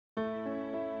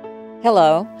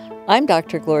Hello, I'm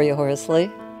Dr. Gloria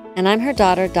Horsley. And I'm her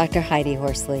daughter, Dr. Heidi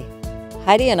Horsley.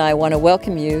 Heidi and I want to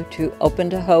welcome you to Open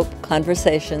to Hope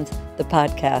Conversations, the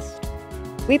podcast.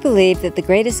 We believe that the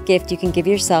greatest gift you can give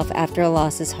yourself after a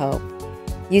loss is hope,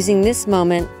 using this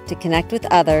moment to connect with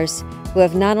others who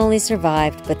have not only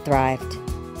survived but thrived.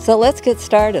 So let's get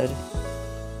started.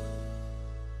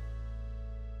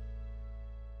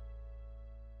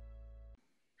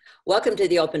 Welcome to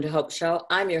the Open to Hope Show.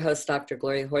 I'm your host, Dr.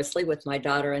 Gloria Horsley, with my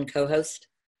daughter and co-host,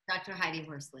 Dr. Heidi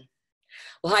Horsley.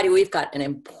 Well, Heidi, we've got an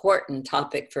important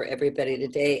topic for everybody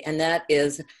today, and that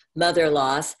is mother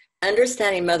loss,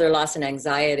 understanding mother loss and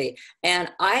anxiety.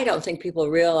 And I don't think people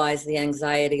realize the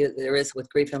anxiety that there is with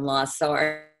grief and loss. So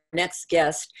our next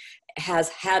guest has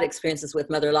had experiences with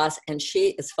mother loss, and she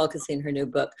is focusing her new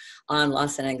book on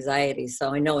loss and anxiety.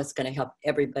 So I know it's going to help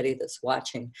everybody that's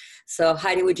watching. So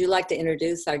Heidi, would you like to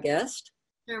introduce our guest?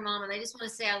 Sure, Mom. And I just want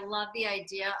to say I love the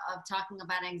idea of talking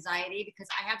about anxiety because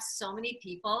I have so many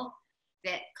people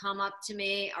that come up to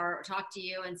me or talk to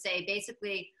you and say,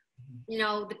 basically, you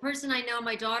know, the person I know,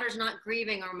 my daughter's not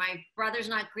grieving or my brother's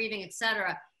not grieving,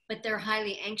 etc., but they're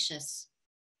highly anxious,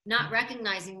 not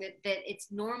recognizing that it's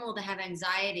normal to have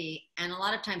anxiety and a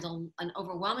lot of times an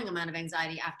overwhelming amount of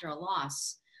anxiety after a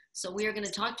loss. So we are going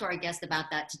to talk to our guest about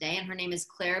that today, and her name is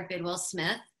Claire Bidwell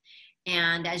Smith.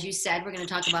 And as you said, we're going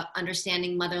to talk about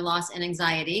understanding mother loss and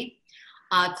anxiety.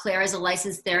 Claire is a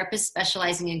licensed therapist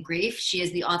specializing in grief. She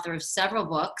is the author of several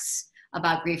books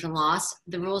about grief and loss.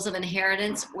 The Rules of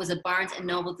Inheritance was a Barnes &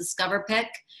 Noble Discover pick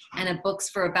and a Books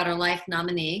for a Better Life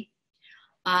nominee.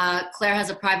 Claire has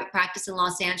a private practice in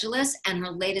Los Angeles, and her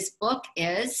latest book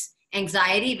is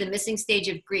Anxiety, the Missing Stage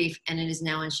of Grief, and it is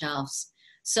now on shelves.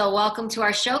 So welcome to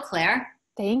our show, Claire.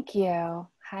 Thank you.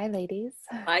 Hi, ladies.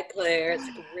 Hi, Claire. It's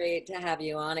great to have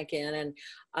you on again.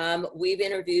 And we've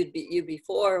interviewed you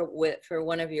before for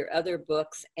one of your other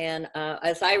books. And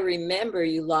as I remember,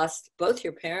 you lost both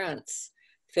your parents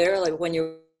when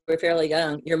you were fairly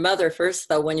young. Your mother first,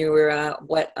 though, when you were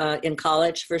in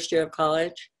college, first year of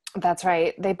college? That's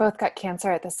right. They both got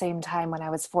cancer at the same time when I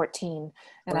was 14,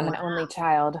 and I'm an only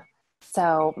child.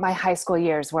 So my high school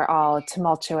years were all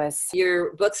tumultuous.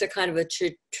 Your books are kind of a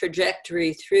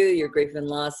trajectory through your grief and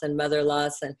loss and mother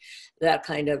loss and that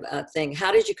kind of thing.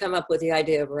 How did you come up with the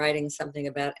idea of writing something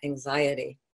about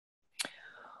anxiety?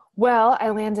 Well,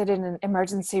 I landed in an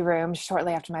emergency room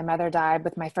shortly after my mother died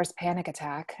with my first panic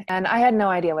attack. And I had no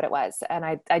idea what it was. And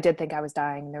I did think I was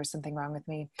dying. There was something wrong with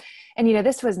me. And, you know,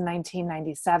 this was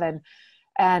 1997,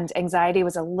 and anxiety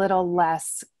was a little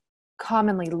less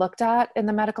commonly looked at in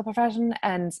the medical profession.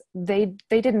 And they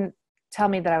didn't tell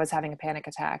me that I was having a panic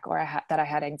attack or that I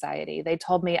had anxiety. They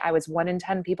told me I was 1 in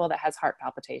 10 people that has heart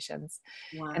palpitations.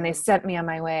 Wow. And they sent me on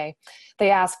my way. They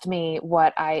asked me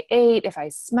what I ate, if I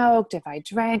smoked, if I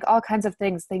drank, all kinds of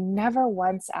things. They never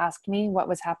once asked me what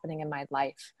was happening in my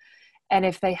life. And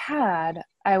if they had,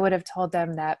 I would have told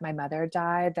them that my mother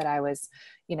died, that I was,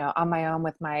 you know, on my own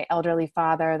with my elderly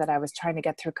father, that I was trying to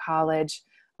get through college.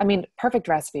 I mean, perfect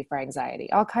recipe for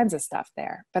anxiety, all kinds of stuff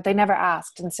there, but they never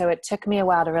asked. And so it took me a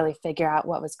while to really figure out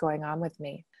what was going on with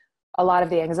me. A lot of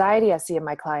the anxiety I see in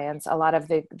my clients, a lot of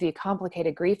the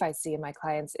complicated grief I see in my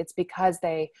clients, it's because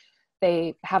they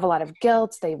have a lot of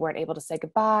guilt. They weren't able to say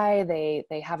goodbye.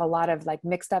 They have a lot of like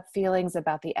mixed up feelings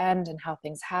about the end and how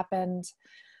things happened.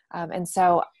 And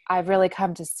so I've really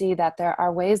come to see that there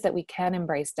are ways that we can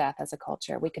embrace death as a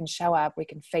culture. We can show up, we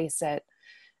can face it.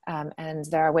 And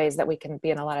there are ways that we can be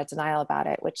in a lot of denial about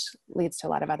it, which leads to a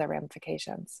lot of other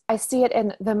ramifications. I see it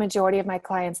in the majority of my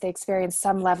clients. They experience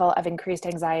some level of increased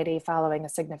anxiety following a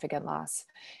significant loss.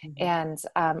 Mm-hmm.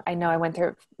 And I know I went through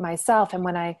it myself. And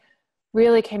when I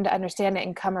really came to understand it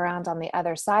and come around on the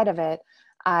other side of it,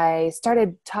 I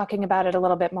started talking about it a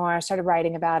little bit more, started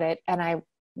writing about it. And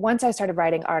once I started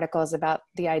writing articles about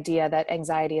the idea that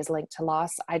anxiety is linked to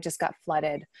loss, I just got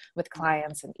flooded with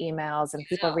clients and emails and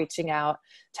people reaching out,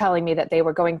 telling me that they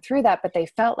were going through that, but they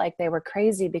felt like they were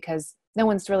crazy because no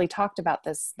one's really talked about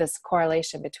this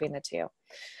correlation between the two.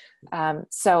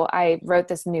 So I wrote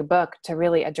this new book to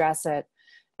really address it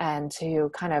and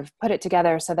to kind of put it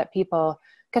together so that people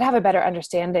could have a better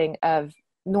understanding of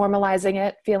normalizing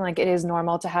it, feeling like it is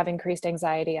normal to have increased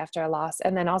anxiety after a loss,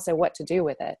 and then also what to do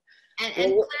with it. And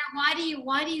Claire,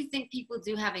 why do you think people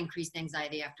do have increased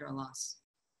anxiety after a loss?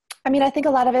 I mean, I think a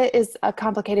lot of it is a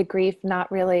complicated grief,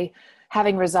 not really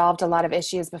having resolved a lot of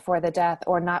issues before the death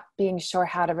or not being sure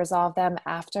how to resolve them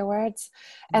afterwards.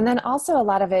 And then also a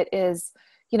lot of it is,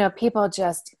 you know, people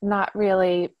just not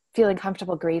really feeling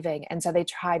comfortable grieving. And so they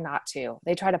try not to.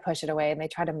 They try to push it away and they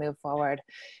try to move forward.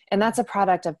 And that's a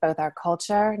product of both our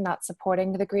culture not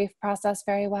supporting the grief process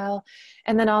very well,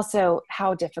 and then also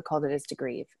how difficult it is to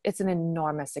grieve. It's an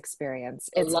enormous experience.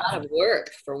 It's a lot of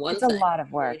work, for one thing. It's a lot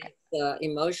of work. It's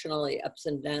emotionally ups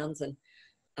and downs. And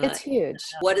it's huge.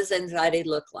 What does anxiety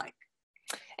look like?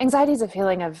 Anxiety is a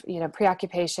feeling of,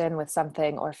 preoccupation with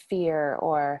something or fear,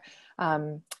 or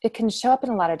it can show up in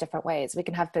a lot of different ways. We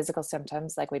can have physical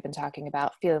symptoms like we've been talking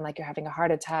about, feeling like you're having a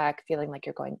heart attack, feeling like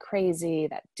you're going crazy,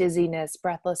 that dizziness,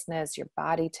 breathlessness, your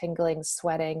body tingling,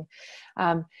 sweating.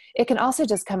 It can also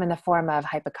just come in the form of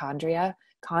hypochondria,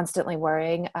 constantly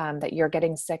worrying that you're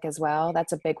getting sick as well.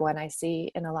 That's a big one I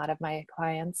see in a lot of my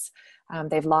clients.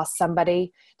 They've lost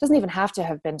somebody. It doesn't even have to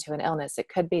have been to an illness. It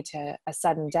could be to a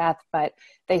sudden death, but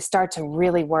they start to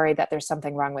really worry that there's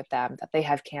something wrong with them, that they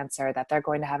have cancer, that they're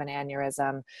going to have an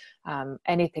aneurysm,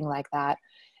 anything like that.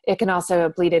 It can also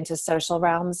bleed into social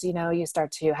realms. You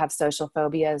start to have social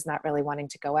phobias, not really wanting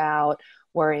to go out,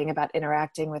 worrying about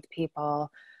interacting with people.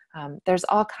 There's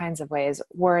all kinds of ways,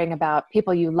 worrying about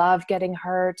people you love getting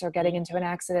hurt or getting into an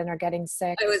accident or getting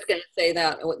sick. I was going to say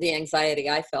that the anxiety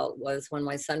I felt was when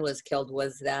my son was killed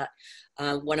was that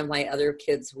one of my other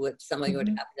kids something would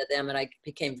happen to them, and I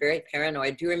became very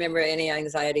paranoid. Do you remember any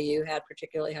anxiety you had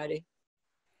particularly, Heidi?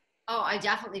 Oh, I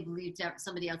definitely believed that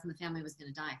somebody else in the family was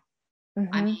going to die.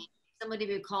 Mm-hmm. I mean, somebody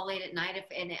would call late at night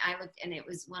and I looked and it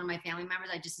was one of my family members.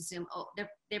 I just assumed,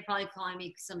 they're probably calling me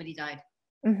because somebody died.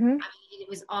 Mm-hmm. I mean, it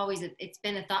was always, it's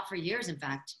been a thought for years, in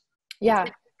fact. Yeah.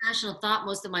 It's been a national thought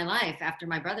most of my life after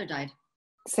my brother died.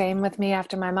 Same with me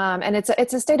after my mom. And it's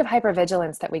a state of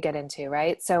hypervigilance that we get into,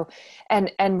 right? So,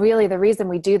 and really the reason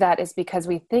we do that is because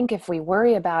we think if we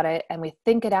worry about it and we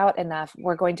think it out enough,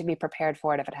 we're going to be prepared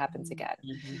for it if it happens again.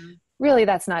 Mm-hmm. Really,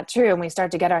 that's not true. And we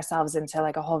start to get ourselves into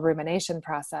like a whole rumination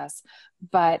process.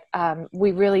 But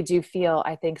we really do feel,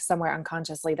 I think, somewhere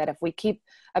unconsciously that if we keep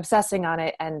obsessing on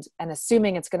it and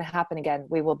assuming it's going to happen again,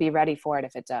 we will be ready for it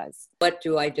if it does. What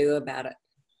do I do about it?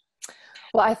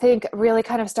 Well, I think really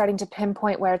kind of starting to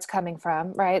pinpoint where it's coming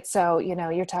from, right? So,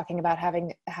 you're talking about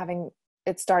having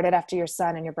it started after your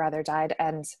son and your brother died,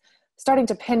 and starting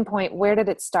to pinpoint, where did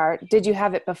it start? Did you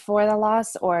have it before the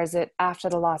loss, or is it after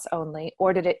the loss only,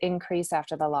 or did it increase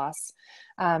after the loss?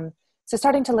 So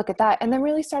starting to look at that, and then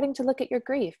really starting to look at your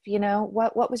grief.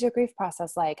 What was your grief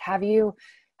process like? Have you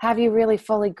really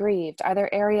fully grieved? Are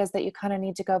there areas that you kind of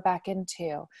need to go back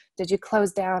into? Did you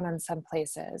close down on some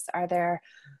places? Are there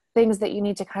things that you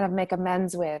need to kind of make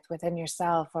amends with within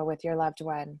yourself or with your loved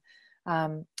one?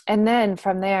 And then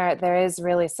from there is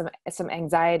really some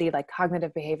anxiety, like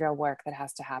cognitive behavioral work that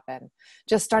has to happen.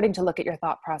 Just starting to look at your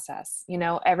thought process.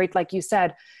 Like you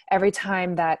said, every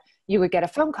time that you would get a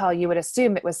phone call, you would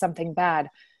assume it was something bad.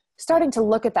 Starting to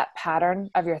look at that pattern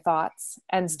of your thoughts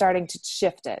and starting to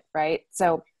shift it, right?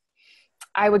 So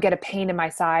I would get a pain in my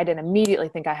side and immediately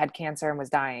think I had cancer and was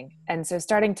dying. And so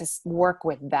starting to work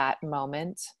with that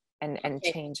moment and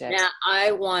change it. Now,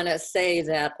 I want to say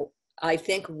that I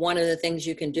think one of the things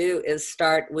you can do is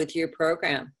start with your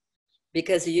program,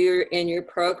 because you're in your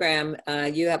program,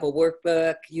 you have a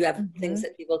workbook, you have things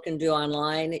that people can do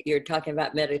online. You're talking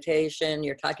about meditation,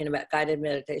 you're talking about guided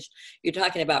meditation, you're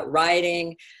talking about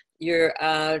writing, you're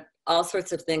all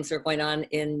sorts of things are going on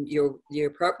in your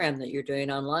program that you're doing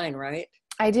online, right?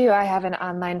 I do. I have an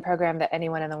online program that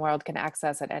anyone in the world can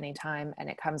access at any time. And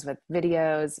it comes with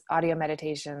videos, audio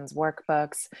meditations,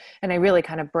 workbooks. And I really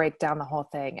kind of break down the whole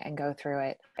thing and go through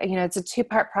it. It's a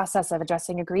 2-part process of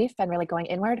addressing your grief and really going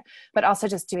inward, but also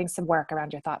just doing some work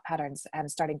around your thought patterns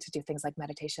and starting to do things like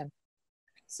meditation.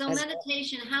 So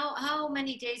meditation, how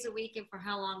many days a week and for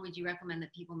how long would you recommend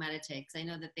that people meditate? Because I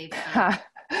know that they've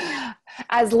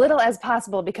as little as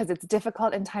possible, because it's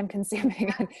difficult and time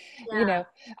consuming. Yeah.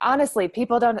 Honestly,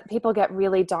 people get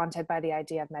really daunted by the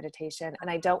idea of meditation,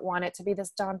 and I don't want it to be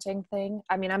this daunting thing.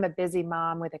 I mean, I'm a busy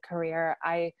mom with a career.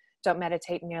 I don't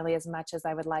meditate nearly as much as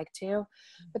I would like to.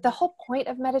 But the whole point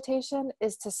of meditation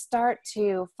is to start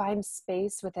to find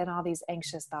space within all these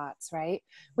anxious thoughts, right?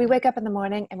 We wake up in the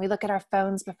morning and we look at our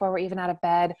phones before we're even out of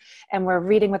bed, and we're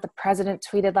reading what the president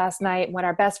tweeted last night, what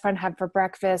our best friend had for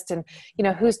breakfast, and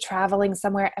who's traveling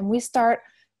somewhere, and we start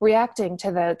reacting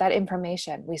to that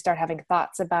information. We start having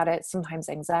thoughts about it, sometimes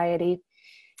anxiety.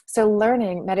 So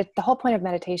the whole point of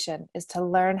meditation is to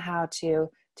learn how to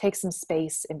take some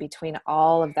space in between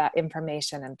all of that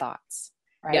information and thoughts,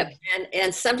 right? Yep.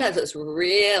 And sometimes it's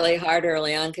really hard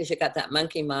early on because you got that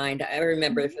monkey mind. I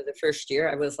remember for the first year,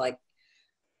 I was like,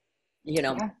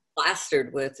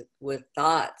 plastered with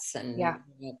thoughts and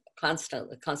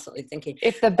constantly thinking.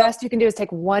 If the best you can do is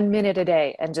take 1 minute a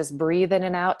day and just breathe in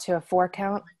and out to a 4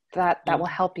 count, that will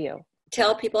help you.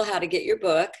 Tell people how to get your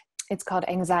book. It's called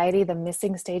Anxiety, the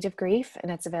Missing Stage of Grief,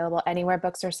 and it's available anywhere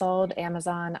books are sold,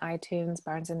 Amazon, iTunes,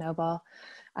 Barnes & Noble.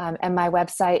 And my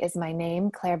website is my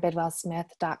name,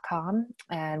 clairebidwellsmith.com,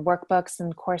 and workbooks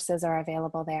and courses are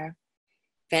available there.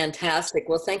 Fantastic.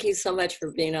 Well, thank you so much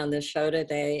for being on this show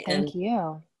today. Thank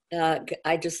you.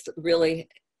 I just really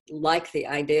like the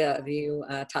idea of you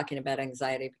talking about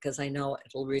anxiety, because I know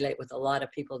it'll relate with a lot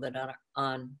of people that are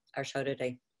on our show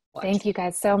today. Thank you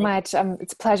guys so much.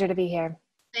 It's a pleasure to be here.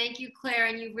 Thank you, Claire.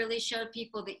 And you really showed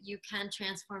people that you can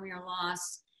transform your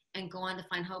loss and go on to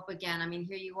find hope again. I mean,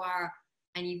 here you are,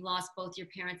 and you've lost both your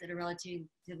parents at a relatively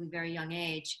very young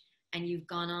age, and you've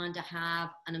gone on to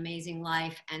have an amazing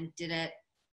life and did it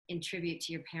in tribute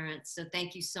to your parents. So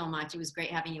thank you so much. It was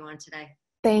great having you on today.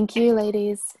 Thank you,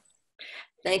 ladies.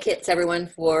 Thank you, everyone,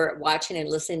 for watching and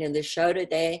listening to this show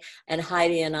today. And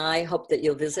Heidi and I hope that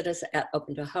you'll visit us at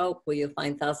Open to Hope, where you'll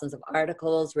find thousands of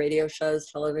articles, radio shows,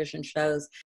 television shows.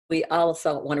 We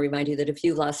also want to remind you that if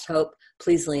you lost hope,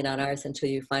 please lean on ours until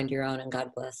you find your own, and God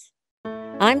bless.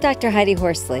 I'm Dr. Heidi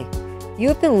Horsley. You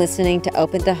have been listening to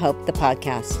Open to Hope, the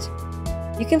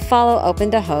podcast. You can follow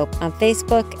Open to Hope on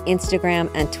Facebook,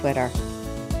 Instagram, and Twitter.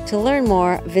 To learn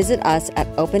more, visit us at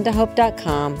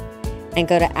opentohope.com and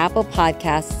go to Apple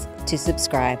Podcasts to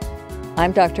subscribe.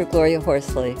 I'm Dr. Gloria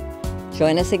Horsley.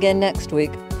 Join us again next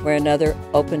week for another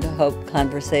Open to Hope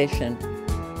conversation,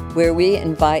 where we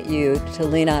invite you to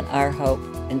lean on our hope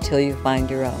until you find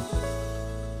your own.